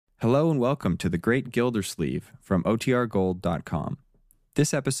Hello and welcome to The Great Gildersleeve from OTRGold.com.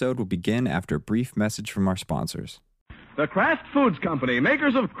 This episode will begin after a brief message from our sponsors. The Kraft Foods Company,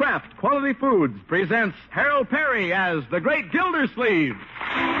 makers of Kraft Quality Foods, presents Harold Perry as The Great Gildersleeve.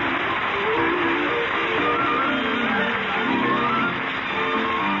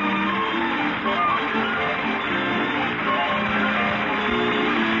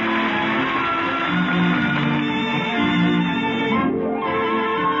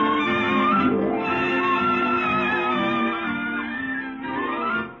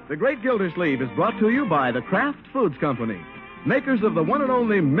 The Great Gildersleeve is brought to you by the Kraft Foods Company, makers of the one and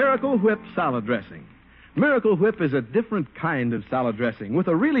only Miracle Whip salad dressing. Miracle Whip is a different kind of salad dressing with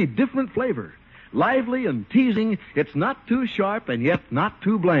a really different flavor. Lively and teasing, it's not too sharp and yet not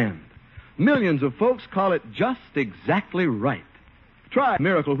too bland. Millions of folks call it just exactly right. Try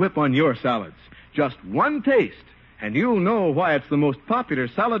Miracle Whip on your salads. Just one taste, and you'll know why it's the most popular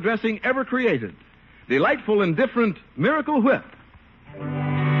salad dressing ever created. Delightful and different Miracle Whip.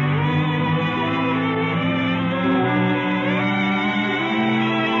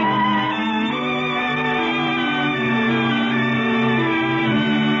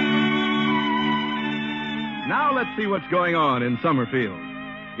 Let's see what's going on in Summerfield.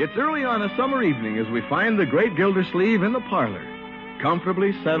 It's early on a summer evening as we find the Great Gildersleeve in the parlor,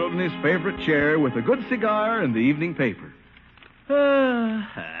 comfortably settled in his favorite chair with a good cigar and the evening paper.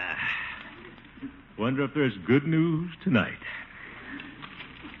 Wonder if there's good news tonight.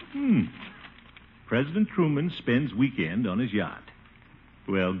 President Truman spends weekend on his yacht.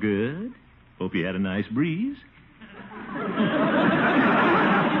 Well, good. Hope you had a nice breeze.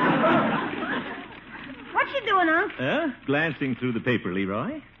 What you doing, Unc? Glancing through the paper, Leroy.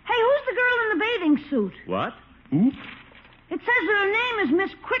 Hey, who's the girl in the bathing suit? What? Who? It says that her name is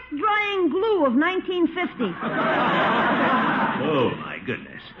Miss Quick Drying Glue of 1950. Oh, my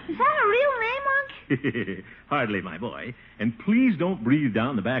goodness. Is that a real name, Unc? Hardly, my boy. And please don't breathe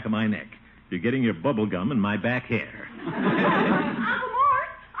down the back of my neck. You're getting your bubble gum in my back hair. Uncle Mort!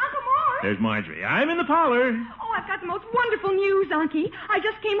 Uncle Mort! There's Marjorie. I'm in the parlor. Oh, I've got the most wonderful news, Unky. I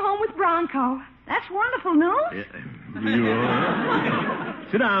just came home with Bronco. That's wonderful news.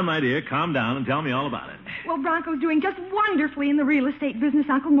 Sit down, my dear. Calm down and tell me all about it. Well, Bronco's doing just wonderfully in the real estate business,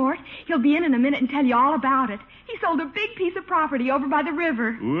 Uncle Mort. He'll be in a minute and tell you all about it. He sold a big piece of property over by the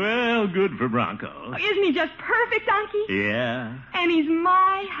river. Well, good for Bronco. Oh, isn't he just perfect, Unky? Yeah. And he's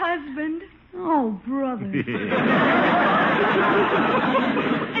my husband. Oh, brother. And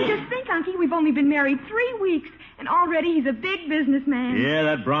just think, Unky, we've only been married 3 weeks, and already he's a big businessman. Yeah,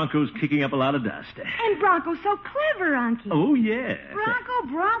 that Bronco's kicking up a lot of dust. And Bronco's so clever, Unky. Oh, yeah. Bronco.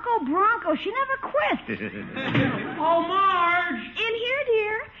 She never quits. Oh, Marge! In here,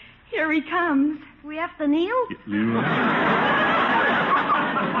 dear. Here he comes. We have to kneel?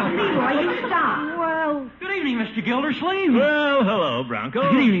 Leroy, you stop. Well... Good evening, Mr. Gildersleeve. Well, hello,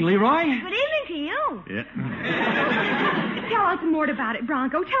 Bronco. Good evening, Leroy. Good evening to you. Yeah. Tell Uncle Mort about it,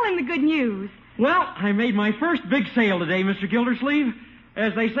 Bronco. Tell him the good news. Well, I made my first big sale today, Mr. Gildersleeve.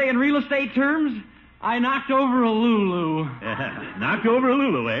 As they say in real estate terms, I knocked over a Lulu. Knocked over a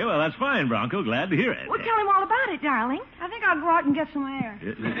Lulu, eh? Well, that's fine, Bronco. Glad to hear it. Well, tell him all about it, darling. I think I'll go out and get some air.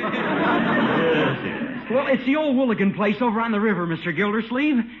 Yes. Well, it's the old Wooligan place over on the river, Mr.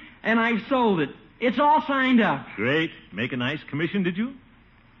 Gildersleeve, and I've sold it. It's all signed up. Great. Make a nice commission, did you?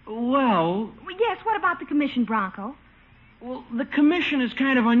 Well, Yes, what about the commission, Bronco? the commission is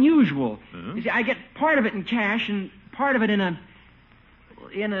kind of unusual. Huh? You see, I get part of it in cash and part of it in a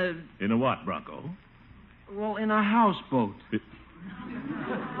In a what, Bronco? in a houseboat.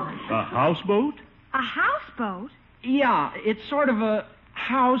 A houseboat? A houseboat? Yeah, it's sort of a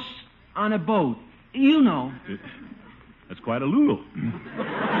house on a boat. You know. That's quite a Lulu.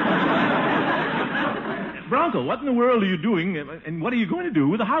 Bronco, what in the world are you doing, and what are you going to do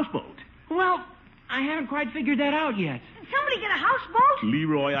with a houseboat? Well, I haven't quite figured that out yet. Did somebody get a houseboat?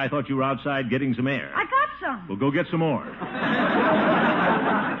 Leroy, I thought you were outside getting some air. I got some. Well, go get some more. I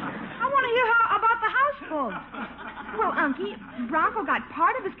want to hear about the houseboat. Well, Unky, Bronco got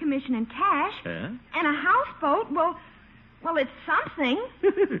part of his commission in cash. Huh? And a houseboat, well, it's something.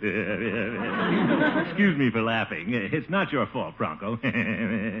 Excuse me for laughing. It's not your fault, Bronco.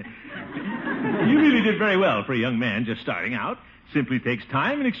 You really did very well for a young man just starting out. Simply takes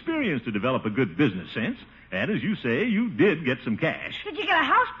time and experience to develop a good business sense. And as you say, you did get some cash. Did you get a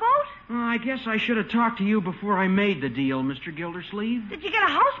houseboat? I guess I should have talked to you before I made the deal, Mr. Gildersleeve. Did you get a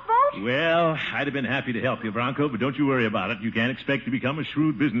houseboat? Well, I'd have been happy to help you, Bronco, but don't you worry about it. You can't expect to become a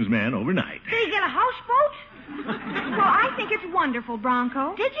shrewd businessman overnight. Did you get a houseboat? Well, I think it's wonderful,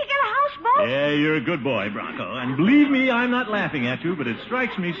 Bronco. Did you get a houseboat? Yeah, you're a good boy, Bronco. And believe me, I'm not laughing at you, but it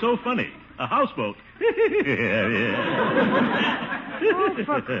strikes me so funny. A houseboat. Yeah. Oh,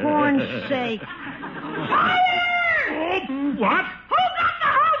 for corn's sake. Fire! Oh, what? Who got the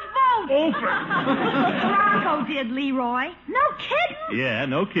houseboat? Oh, Bronco did, Leroy. No kidding? Yeah,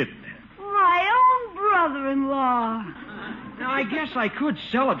 no kidding. My own brother-in-law. Now, I guess I could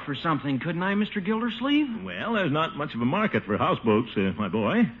sell it for something, couldn't I, Mr. Gildersleeve? Well, there's not much of a market for houseboats, my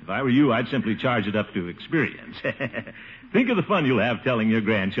boy. If I were you, I'd simply charge it up to experience. Think of the fun you'll have telling your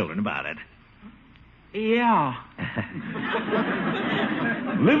grandchildren about it. Yeah.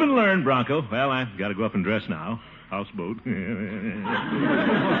 Live and learn, Bronco. Well, I've got to go up and dress now. Houseboat.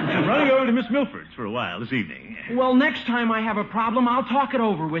 I'm running over to Miss Milford's for a while this evening. Well, next time I have a problem, I'll talk it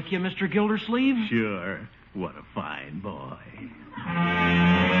over with you, Mr. Gildersleeve. Sure. What a fine boy.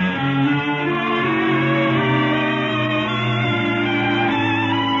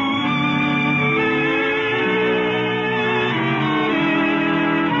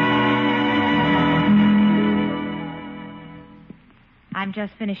 I'm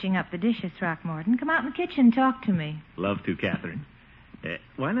just finishing up the dishes, Throckmorton. Come out in the kitchen and talk to me. Love to, Catherine.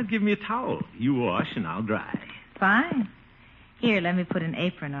 Why not give me a towel? You wash and I'll dry. Fine. Here, let me put an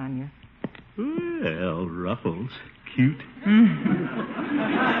apron on you. Well, ruffles. Cute.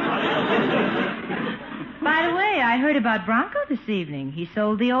 By the way, I heard about Bronco this evening. He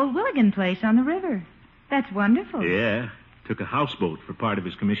sold the old Willigan place on the river. That's wonderful. Yeah. Took a houseboat for part of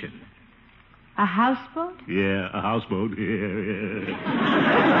his commission. A houseboat? Yeah, a houseboat.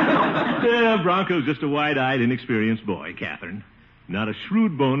 Yeah, Bronco's just a wide-eyed, inexperienced boy, Catherine. Not a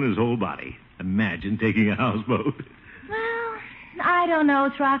shrewd bone in his whole body. Imagine taking a houseboat. Well, I don't know,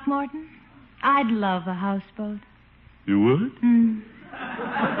 Throckmorton. I'd love a houseboat. You would?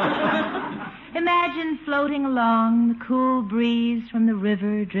 Imagine floating along, the cool breeze from the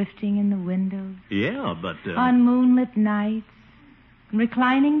river drifting in the windows. Yeah, but... On moonlit nights, and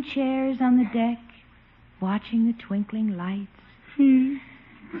reclining chairs on the deck, watching the twinkling lights. It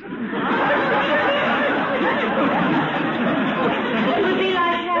would be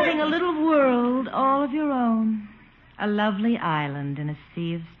like having a little world all of your own. A lovely island in a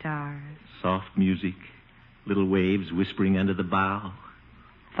sea of stars. Soft music, little waves whispering under the bow.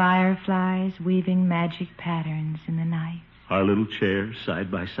 Fireflies weaving magic patterns in the night. Our little chairs side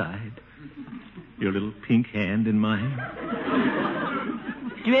by side. Your little pink hand in mine.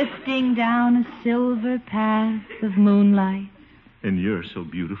 Drifting down a silver path of moonlight. And you're so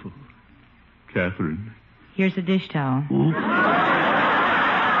beautiful, Catherine. Here's a dish towel.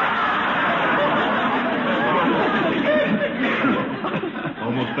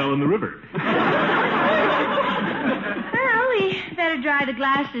 Almost fell in the river. Well, we better dry the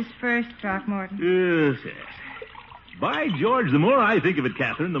glasses first, Throckmorton. Yes. By George, the more I think of it,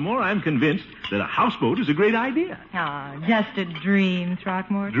 Catherine, the more I'm convinced that a houseboat is a great idea. Oh, just a dream,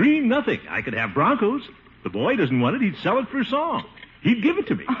 Throckmorton. Dream nothing. I could have Broncos. The boy doesn't want it. He'd sell it for a song. He'd give it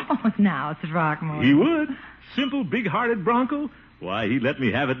to me. Oh, now, Throckmorton. He would. Simple, big-hearted Bronco. Why, he'd let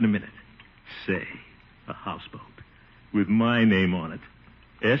me have it in a minute. Say, a houseboat with my name on it.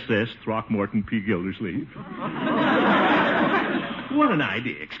 S.S. Throckmorton P. Gildersleeve. What an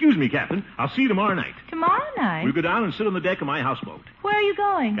idea. Excuse me, Captain. I'll see you tomorrow night. Tomorrow night? We'll go down and sit on the deck of my houseboat. Where are you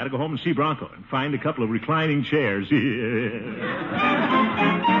going? Got to go home and see Bronco and find a couple of reclining chairs.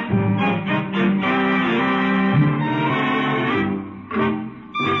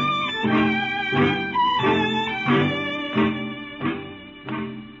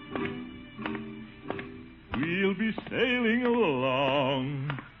 We'll be sailing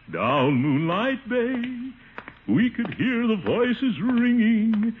along down Moonlight Bay. We could hear the voices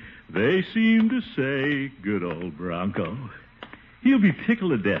ringing. They seem to say, good old Bronco. He'll be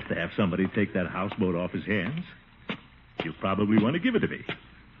tickled to death to have somebody take that houseboat off his hands. He'll probably want to give it to me,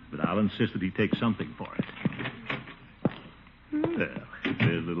 but I'll insist that he take something for it. Well,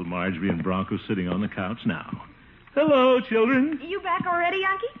 there's little Marjorie and Bronco sitting on the couch now. Hello, children. You back already,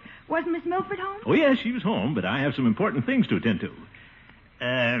 Unky? Wasn't Miss Milford home? Oh, yes, she was home, but I have some important things to attend to.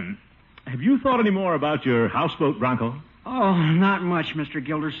 Have you thought any more about your houseboat, Bronco? Oh, not much, Mr.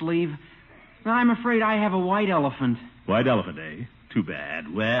 Gildersleeve. I'm afraid I have a white elephant. White elephant, eh? Too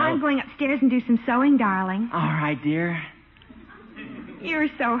bad. Well... I'm going upstairs and do some sewing, darling. All right, dear. You're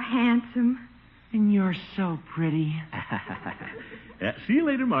so handsome. And you're so pretty. See you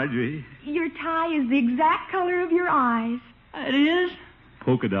later, Marjorie. Your tie is the exact color of your eyes. It is?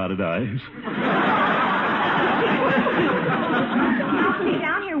 Polka-dotted eyes. I'll stay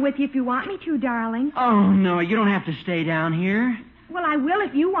down here with you if you want me to, darling. Oh, no, you don't have to stay down here. Well, I will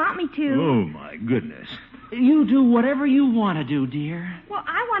if you want me to. Oh, my goodness. You do whatever you want to do, dear. Well,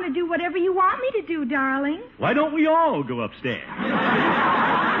 I want to do whatever you want me to do, darling. Why don't we all go upstairs? All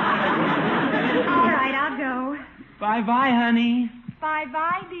right, I'll go. Bye-bye, honey.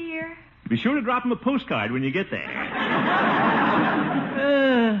 Bye-bye, dear. Be sure to drop him a postcard when you get there.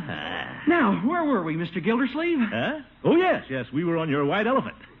 Now, where were we, Mr. Gildersleeve? Huh? Oh, yes, we were on your white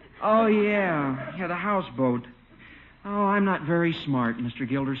elephant. Oh, yeah. Yeah, the houseboat. Oh, I'm not very smart, Mr.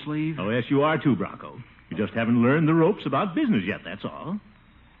 Gildersleeve. Oh, yes, you are too, Bronco. You just haven't learned the ropes about business yet, that's all.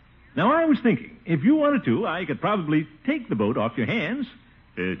 Now, I was thinking, if you wanted to, I could probably take the boat off your hands,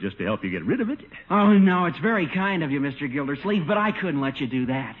 just to help you get rid of it. Oh, no, it's very kind of you, Mr. Gildersleeve, but I couldn't let you do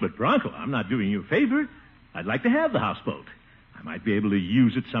that. But, Bronco, I'm not doing you a favor. I'd like to have the houseboat. I might be able to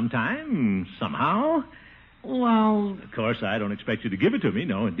use it sometime, somehow. Well... Of course, I don't expect you to give it to me,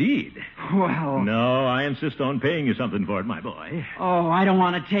 no, indeed. Well... No, I insist on paying you something for it, my boy. Oh, I don't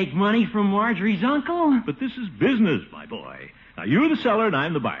want to take money from Marjorie's uncle. But this is business, my boy. Now, you're the seller and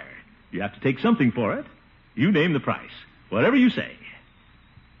I'm the buyer. You have to take something for it. You name the price. Whatever you say.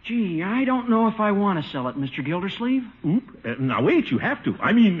 Gee, I don't know if I want to sell it, Mr. Gildersleeve. Oop. Now, wait, you have to.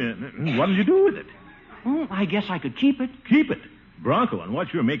 I mean, what'll you do with it? Well, I guess I could keep it. Keep it. Bronco, on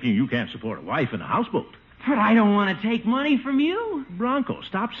what you're making, you can't support a wife and a houseboat. But I don't want to take money from you. Bronco,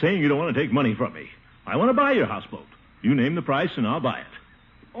 stop saying you don't want to take money from me. I want to buy your houseboat. You name the price and I'll buy it.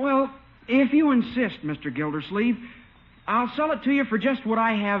 Well, if you insist, Mr. Gildersleeve, I'll sell it to you for just what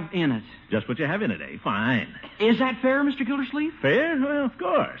I have in it. Just what you have in it, eh? Fine. Is that fair, Mr. Gildersleeve? Fair? Well, of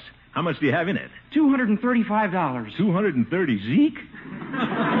course. How much do you have in it? $235. 230 Zeke?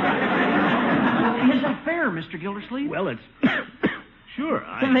 Is that fair, Mr. Gildersleeve? Well, it's... Sure,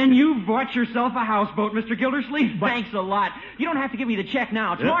 And then you've bought yourself a houseboat, Mr. Gildersleeve. Thanks a lot. You don't have to give me the check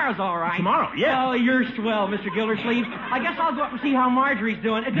now. Tomorrow's all right. Tomorrow, yeah. Oh, you're swell, Mr. Gildersleeve. I guess I'll go up and see how Marjorie's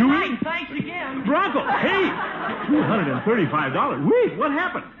doing. Good night, and thanks again. Bronco, hey! $235. Wait, what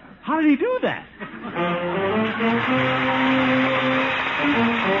happened? How did he do that?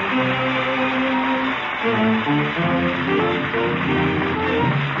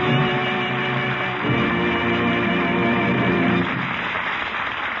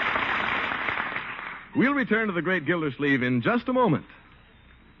 We'll return to the Great Gildersleeve in just a moment.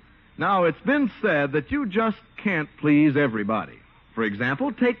 Now, it's been said that you just can't please everybody. For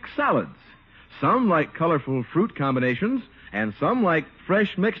example, take salads. Some like colorful fruit combinations, and some like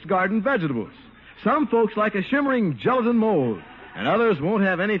fresh mixed garden vegetables. Some folks like a shimmering gelatin mold, and others won't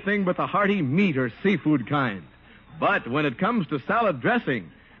have anything but the hearty meat or seafood kind. But when it comes to salad dressing,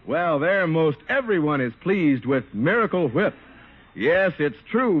 well, there most everyone is pleased with Miracle Whip. Yes, it's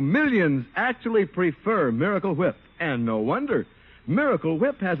true. Millions actually prefer Miracle Whip. And no wonder. Miracle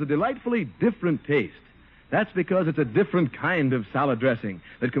Whip has a delightfully different taste. That's because it's a different kind of salad dressing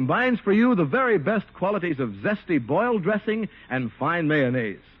that combines for you the very best qualities of zesty boiled dressing and fine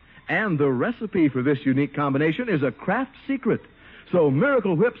mayonnaise. And the recipe for this unique combination is a craft secret. So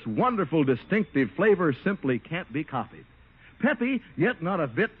Miracle Whip's wonderful, distinctive flavor simply can't be copied. Peppy, yet not a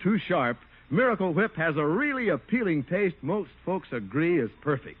bit too sharp, Miracle Whip has a really appealing taste most folks agree is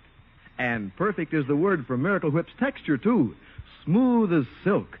perfect. And perfect is the word for Miracle Whip's texture, too. Smooth as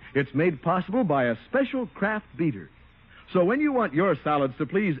silk. It's made possible by a special craft beater. So when you want your salads to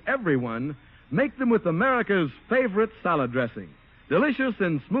please everyone, make them with America's favorite salad dressing. Delicious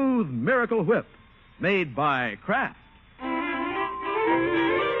and smooth Miracle Whip, made by Kraft.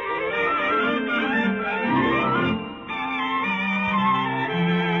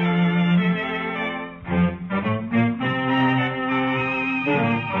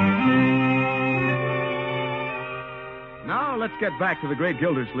 Now let's get back to the Great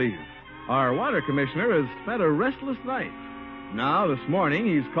Gildersleeve. Our water commissioner has spent a restless night. Now, this morning,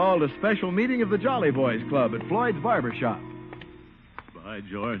 he's called a special meeting of the Jolly Boys Club at Floyd's Barber Shop. By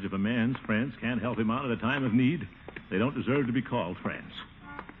George, if a man's friends can't help him out at a time of need, they don't deserve to be called friends.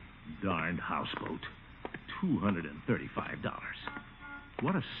 Darned houseboat. $235.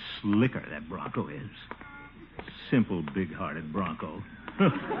 What a slicker that Bronco is. Simple, big-hearted Bronco.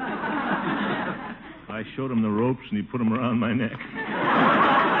 I showed him the ropes and he put them around my neck.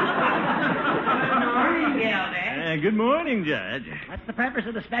 Good morning, Gilda. Good morning, Judge. What's the purpose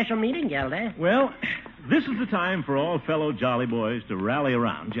of the special meeting, Gilda? Well, this is the time for all fellow Jolly Boys to rally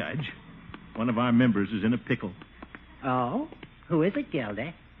around, Judge. One of our members is in a pickle. Oh? Who is it,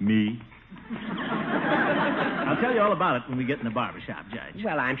 Gilda? Me. I'll tell you all about it when we get in the barber shop, Judge.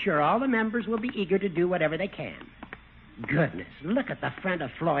 Well, I'm sure all the members will be eager to do whatever they can. Goodness, look at the front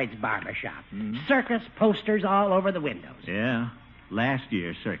of Floyd's barber shop. Circus posters all over the windows. Yeah, last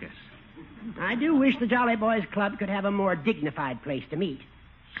year's circus. I do wish the Jolly Boys Club could have a more dignified place to meet.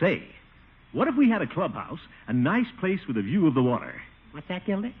 Say, What if we had a clubhouse, a nice place with a view of the water? What's that,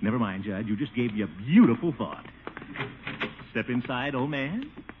 Gildy? Never mind, Judge. You just gave me a beautiful thought. Step inside, old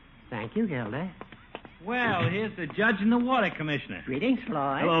man. Thank you, Gildy. Well, here's the judge and the water commissioner. Greetings,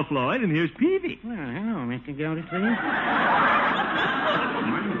 Floyd. Hello, Floyd, and here's Peavy. Well, hello, Mr. Gildersleeve.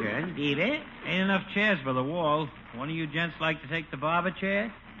 Morning, Judge. Peavy. Ain't enough chairs for the wall. One of you gents like to take the barber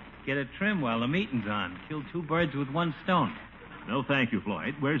chair? Get a trim while the meeting's on. Kill two birds with one stone. No, thank you,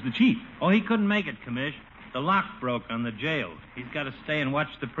 Floyd. Where's the chief? Oh, he couldn't make it, Commish. The lock broke on the jail. He's got to stay and watch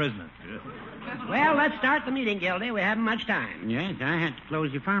the prisoners. Well, let's start the meeting, Gildy. We haven't much time. Yes, I had to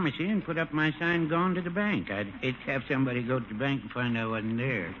close the pharmacy and put up my sign going to the bank. I'd hate to have somebody go to the bank and find I wasn't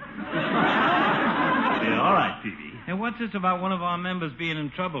there. Yeah, all right, Peavy. And what's this about one of our members being in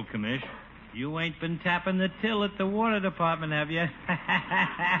trouble, Commish? You ain't been tapping the till at the water department, have you?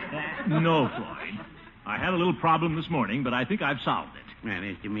 No, Floyd. I had a little problem this morning, but I think I've solved it. Well,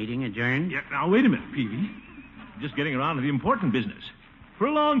 is the meeting adjourned? Yeah, now, wait a minute, Peavy. Just getting around to the important business. For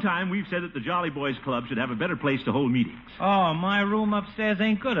a long time, we've said that the Jolly Boys Club should have a better place to hold meetings. Oh, my room upstairs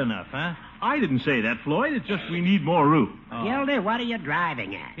ain't good enough, huh? I didn't say that, Floyd. It's just we need more room. Oh. Gildy, what are you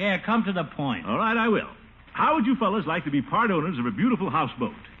driving at? Yeah, come to the point. All right, I will. How would you fellas like to be part owners of a beautiful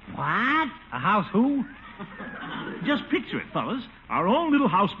houseboat? What? A house who? Just picture it, fellas. Our own little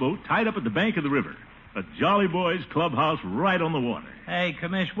houseboat tied up at the bank of the river. A Jolly Boys clubhouse right on the water. Hey,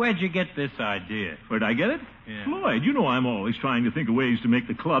 Commish, where'd you get this idea? Where'd I get it? Yeah. Floyd, you know I'm always trying to think of ways to make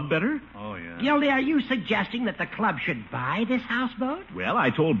the club better. Oh, yeah. Gildy, are you suggesting that the club should buy this houseboat? Well, I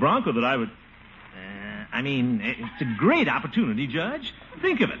told Bronco that I would... it's a great opportunity, Judge.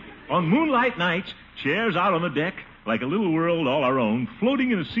 Think of it. On moonlight nights, chairs out on the deck, like a little world all our own,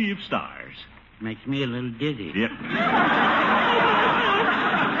 floating in a sea of stars. Makes me a little dizzy. Yep.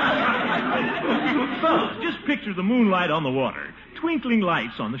 Fellas, just picture the moonlight on the water, twinkling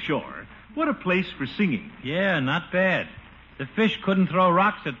lights on the shore. What a place for singing. Yeah, not bad. The fish couldn't throw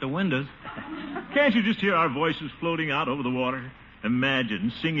rocks at the windows. Can't you just hear our voices floating out over the water?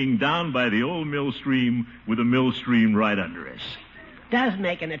 Imagine singing down by the old mill stream with a mill stream right under us. Does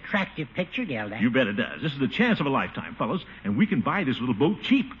make an attractive picture, Gildy. You bet it does. This is the chance of a lifetime, fellas, and we can buy this little boat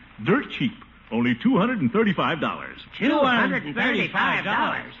cheap, dirt cheap. Only $235.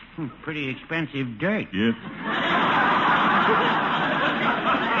 $235. Pretty expensive dirt. Yep.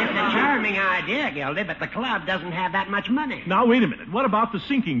 It's a charming idea, Gildy, but the club doesn't have that much money. Now, wait a minute. What about the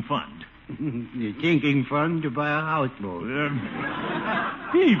sinking fund? The sinking fund to buy a houseboat.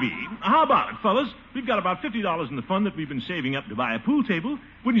 Peavy, how about it, fellas? We've got about $50 in the fund that we've been saving up to buy a pool table.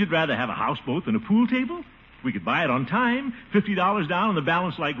 Wouldn't you rather have a houseboat than a pool table? We could buy it on time, $50 down, and the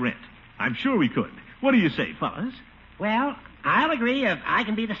balance like rent. I'm sure we could. What do you say, fellas? Well, I'll agree if I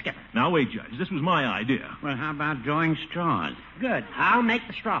can be the skipper. Now, wait, Judge. This was my idea. Well, how about drawing straws? Good. I'll make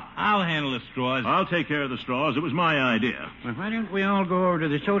the straw. I'll handle the straws. I'll take care of the straws. It was my idea. Well, why don't we all go over to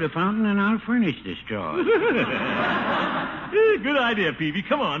the soda fountain and I'll furnish the straws? Good idea, Peavy.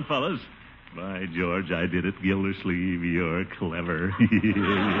 Come on, fellas. By George, I did it, Gildersleeve. You're clever.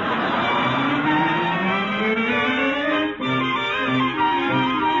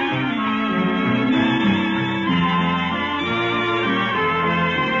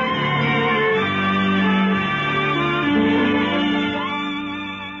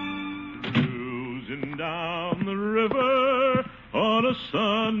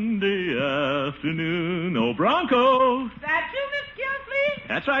 Sunday afternoon. Oh, Bronco. That's you, Miss Gildersleeve?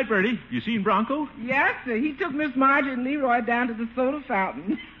 That's right, Bertie. You seen Bronco? Yes, sir. He took Miss Margie and Leroy down to the soda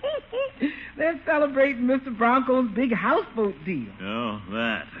fountain. They're celebrating Mr. Bronco's big houseboat deal. Oh,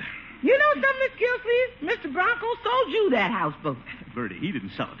 that. You know something, Miss Gildersleeve? Mr. Bronco sold you that houseboat. Bertie, he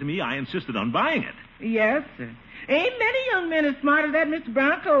didn't sell it to me. I insisted on buying it. Yes, sir. Ain't many young men as smart as that Mr.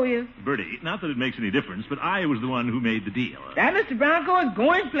 Bronco is. Bertie, not that it makes any difference, but I was the one who made the deal. That Mr. Bronco is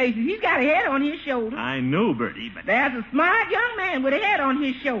going places. He's got a head on his shoulder. I know, Bertie, but... There's a smart young man with a head on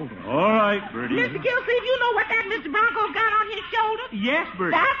his shoulder. All right, Bertie. Mr. Gildersleeve, you know what that Mr. Bronco's got on his shoulder? Yes,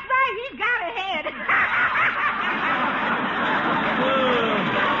 Bertie. That's right. He's got a head.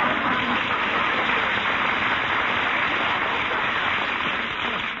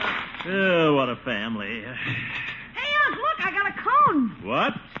 Oh, what a family. Hey, Unc, look, I got a cone.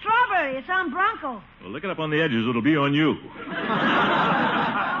 What? Strawberry. It's on Bronco. Well, lick it up on the edges. It'll be on you.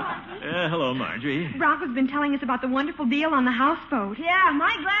 Hello, Marjorie. Bronco's been telling us about the wonderful deal on the houseboat. Yeah, I'm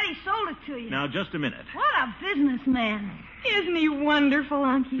mighty glad he sold it to you. Now, just a minute. What a businessman. Isn't he wonderful,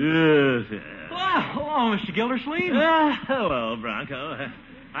 Unky? Yes. Well, hello, Mr. Gildersleeve. Hello, Bronco.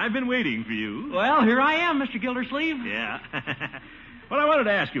 I've been waiting for you. Well, here I am, Mr. Gildersleeve. Yeah. Well, I wanted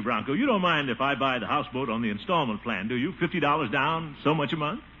to ask you, Bronco, you don't mind if I buy the houseboat on the installment plan, do you? $50 down, so much a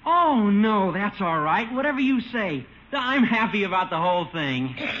month? Oh, no, that's all right. Whatever you say. I'm happy about the whole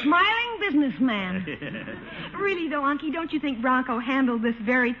thing. Smiling businessman. Really, though, Unky, don't you think Bronco handled this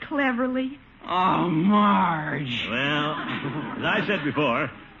very cleverly? Oh, Marge. Well, as I said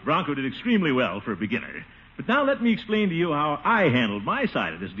before, Bronco did extremely well for a beginner. But now let me explain to you how I handled my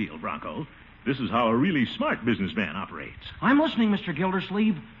side of this deal, Bronco. This is how a really smart businessman operates. I'm listening, Mr.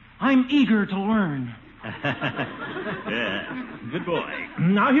 Gildersleeve. I'm eager to learn. Yeah, good boy.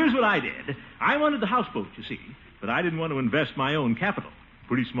 Now, here's what I did. I wanted the houseboat, you see, but I didn't want to invest my own capital.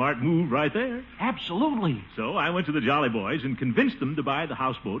 Pretty smart move right there. Absolutely. So I went to the Jolly Boys and convinced them to buy the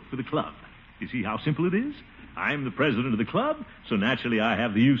houseboat for the club. You see how simple it is? I'm the president of the club, so naturally I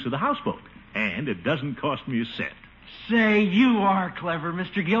have the use of the houseboat. And it doesn't cost me a cent. Say, you are clever,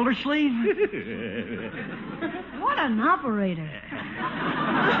 Mr. Gildersleeve. What an operator.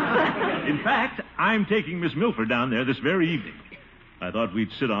 In fact, I'm taking Miss Milford down there this very evening. I thought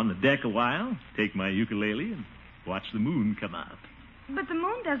we'd sit on the deck a while, take my ukulele, and watch the moon come up. But the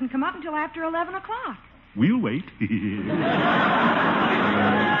moon doesn't come up until after 11 o'clock. We'll wait.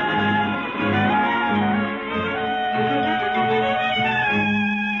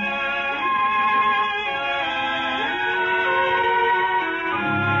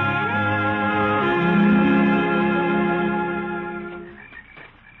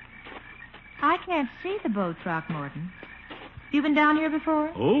 I can't see the boat, Throckmorton. You been down here before?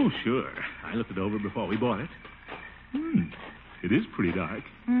 Oh, sure. I looked it over before we bought it. It is pretty dark.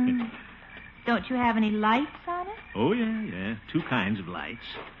 Don't you have any lights on it? Oh, yeah. Two kinds of lights.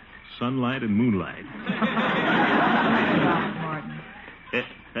 Sunlight and moonlight. Throckmorton.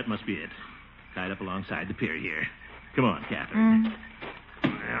 That must be it. Tied up alongside the pier here. Come on, Catherine.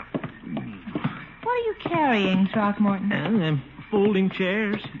 What are you carrying, Throckmorton? Folding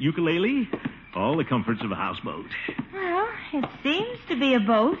chairs, ukulele, all the comforts of a houseboat. Well, it seems to be a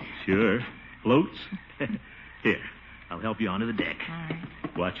boat. Sure. Floats. Here, I'll help you onto the deck. All right.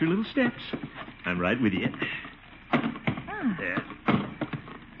 Watch your little steps. I'm right with you. There.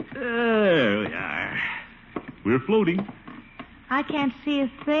 There we are. We're floating. I can't see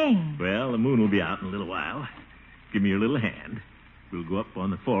a thing. Well, the moon will be out in a little while. Give me your little hand. We'll go up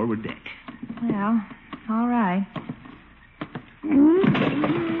on the forward deck. Well, all right.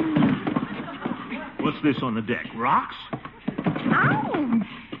 What's this on the deck? Rocks? Ow!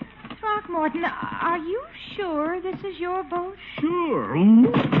 Throckmorton, are you sure this is your boat? Sure.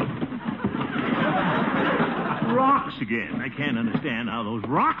 Rocks again. I can't understand how those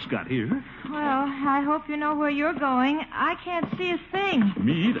rocks got here. Well, I hope you know where you're going. I can't see a thing.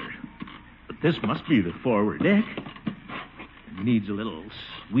 Me either. But this must be the forward deck. It needs a little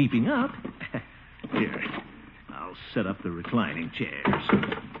sweeping up. Here, I'll set up the reclining chairs.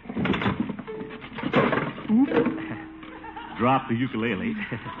 Drop the ukulele.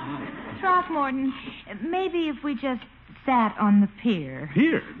 Throckmorton, maybe if we just sat on the pier.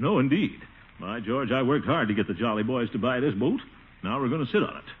 Pier? No, indeed. By George, I worked hard to get the Jolly Boys to buy this boat. Now we're going to sit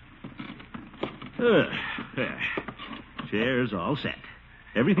on it. There. Chairs all set.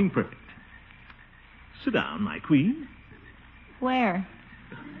 Everything perfect. Sit down, my queen. Where?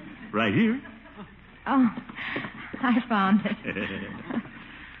 Right here. Oh, I found it.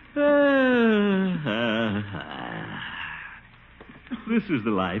 This is the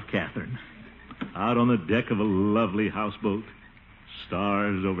life, Catherine. Out on the deck of a lovely houseboat.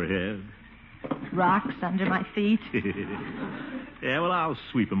 Stars overhead. Rocks under my feet. Yeah, well, I'll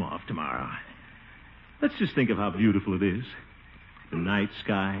sweep them off tomorrow. Let's just think of how beautiful it is. The night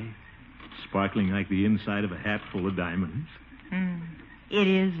sky, sparkling like the inside of a hat full of diamonds. It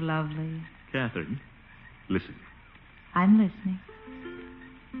is lovely. Catherine, listen. I'm listening.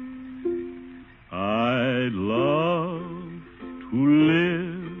 I'd love to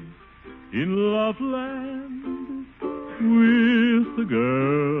live in Loveland with a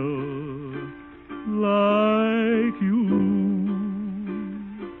girl like you.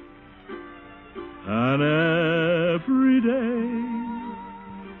 And every day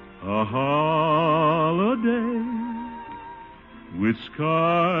a holiday with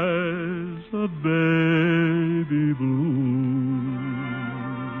skies of baby blue,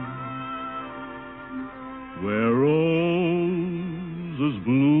 where roses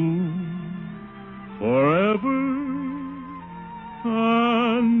bloom forever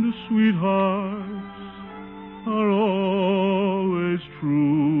and sweethearts are always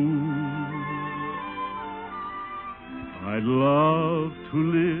true. I'd love to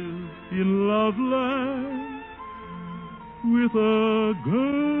live in Loveland with a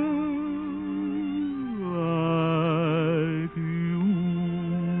girl like you.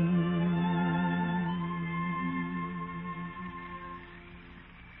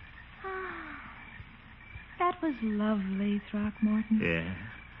 is lovely, Throckmorton. Yeah.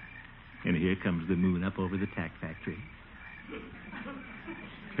 And here comes the moon up over the tack factory.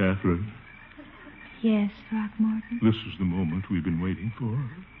 Catherine, Yes, Throckmorton. this is the moment we've been waiting for.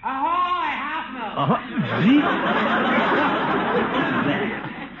 Ahoy, house milk.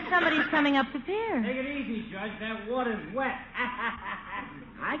 Somebody's coming up the pier. Take it easy, Judge. That water's wet.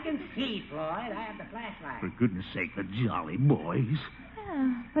 I can see, Floyd. I have the flashlight. For goodness sake, the jolly boys.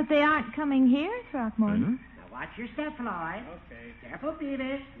 Yeah, but they aren't coming here, Throckmorton. Now watch your step, Floyd. Okay. Careful,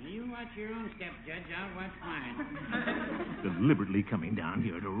 Beavis. You watch your own step, Judge. I'll watch mine. Deliberately coming down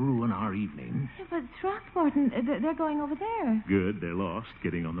here to ruin our evening. Yeah, but Throckmorton, they're going over there. Good, they're lost,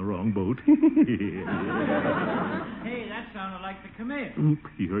 getting on the wrong boat. Hey, that sounded like the commit. Oop,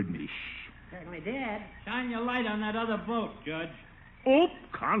 he heard me. Shh. Certainly did. Shine your light on that other boat, Judge. Oop,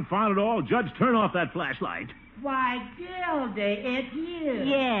 confound it all. Judge, turn off that flashlight. Why, Gildy, it's you.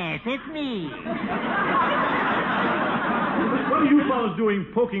 Yes, it's me. What are you fellows doing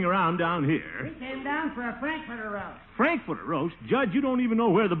poking around down We here? came down for a Frankfurter roast. Frankfurter roast? Judge, you don't even know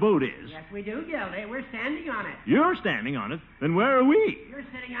where the boat is. Yes, we do, Gildy. We're standing on it. You're standing on it. Then where are we? You're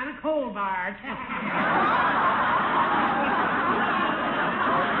sitting on a coal barge.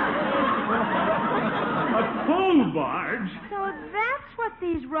 A coal barge? So that's what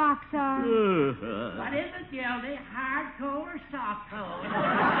these rocks are. What is it, Gildy? Hard coal or soft coal?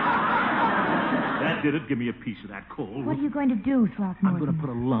 That did it. Give me a piece of that coal. What are you going to do, I'm Throckmorton? going to put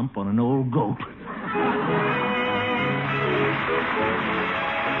a lump on an old goat.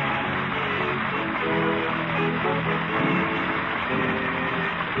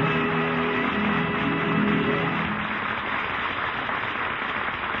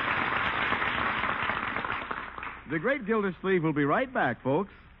 The Great Gildersleeve will be right back,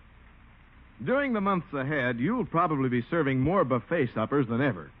 folks. During the months ahead, you'll probably be serving more buffet suppers than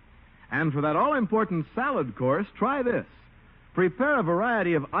ever. And for that all-important salad course, try this. Prepare a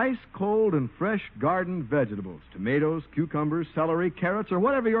variety of ice-cold and fresh garden vegetables, tomatoes, cucumbers, celery, carrots, or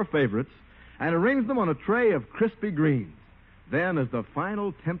whatever your favorites, and arrange them on a tray of crispy greens. Then, as the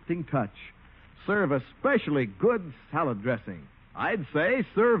final tempting touch, serve a specially good salad dressing. I'd say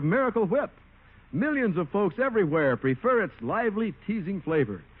serve Miracle Whip. Millions of folks everywhere prefer its lively, teasing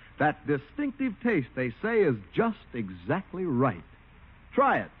flavor. That distinctive taste, they say, is just exactly right.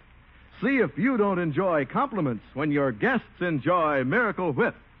 Try it. See if you don't enjoy compliments when your guests enjoy Miracle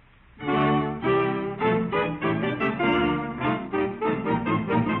Whip.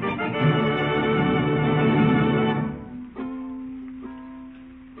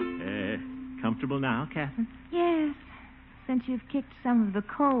 Comfortable now, Catherine? Yes, since you've kicked some of the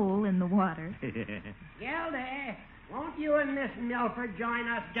coal in the water. Gildy, won't you and Miss Milford join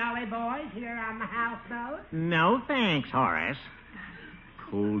us jolly boys here on the houseboat? No, thanks, Horace.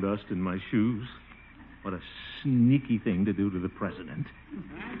 Coal dust in my shoes. What a sneaky thing to do to the president.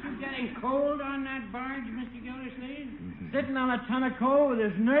 Aren't you getting cold on that barge, Mr. Gildersleeve? Sitting on a ton of coal with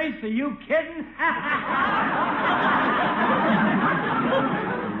his nurse? Are you kidding?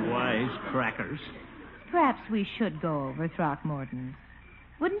 Wise crackers. Perhaps we should go over, Throckmorton.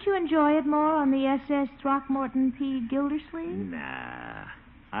 Wouldn't you enjoy it more on the SS Throckmorton P. Gildersleeve? Nah.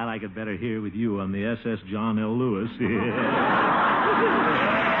 I like it better here with you on the SS John L. Lewis.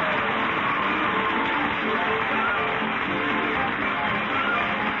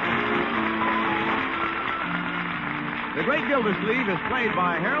 The Great Gildersleeve is played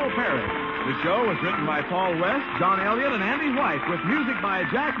by Harold Perry. The show was written by Paul West, John Elliott, and Andy White, with music by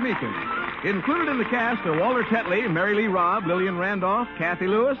Jack Meakin. Included in the cast are Walter Tetley, Mary Lee Robb, Lillian Randolph, Kathy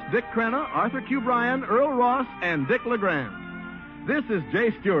Lewis, Dick Crenna, Arthur Q. Bryan, Earl Ross, and Dick LeGrand. This is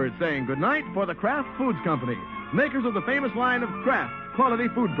Jay Stewart saying goodnight for the Kraft Foods Company, makers of the famous line of Kraft quality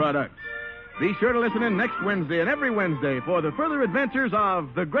food products. Be sure to listen in next Wednesday and every Wednesday for the further adventures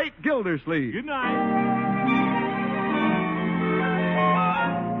of the Great Gildersleeve. Good night.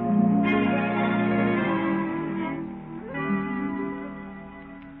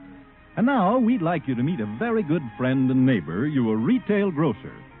 And now, we'd like you to meet a very good friend and neighbor, your retail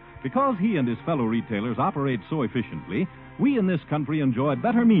grocer. Because he and his fellow retailers operate so efficiently, we in this country enjoy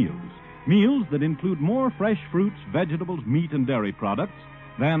better meals. Meals that include more fresh fruits, vegetables, meat, and dairy products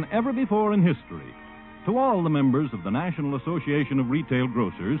than ever before in history. To all the members of the National Association of Retail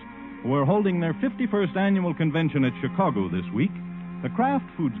Grocers, who are holding their 51st annual convention at Chicago this week, the Kraft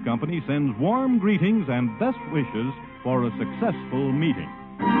Foods Company sends warm greetings and best wishes for a successful meeting.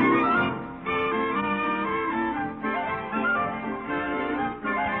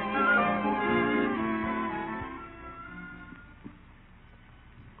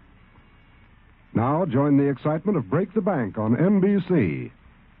 Now join the excitement of Break the Bank on NBC.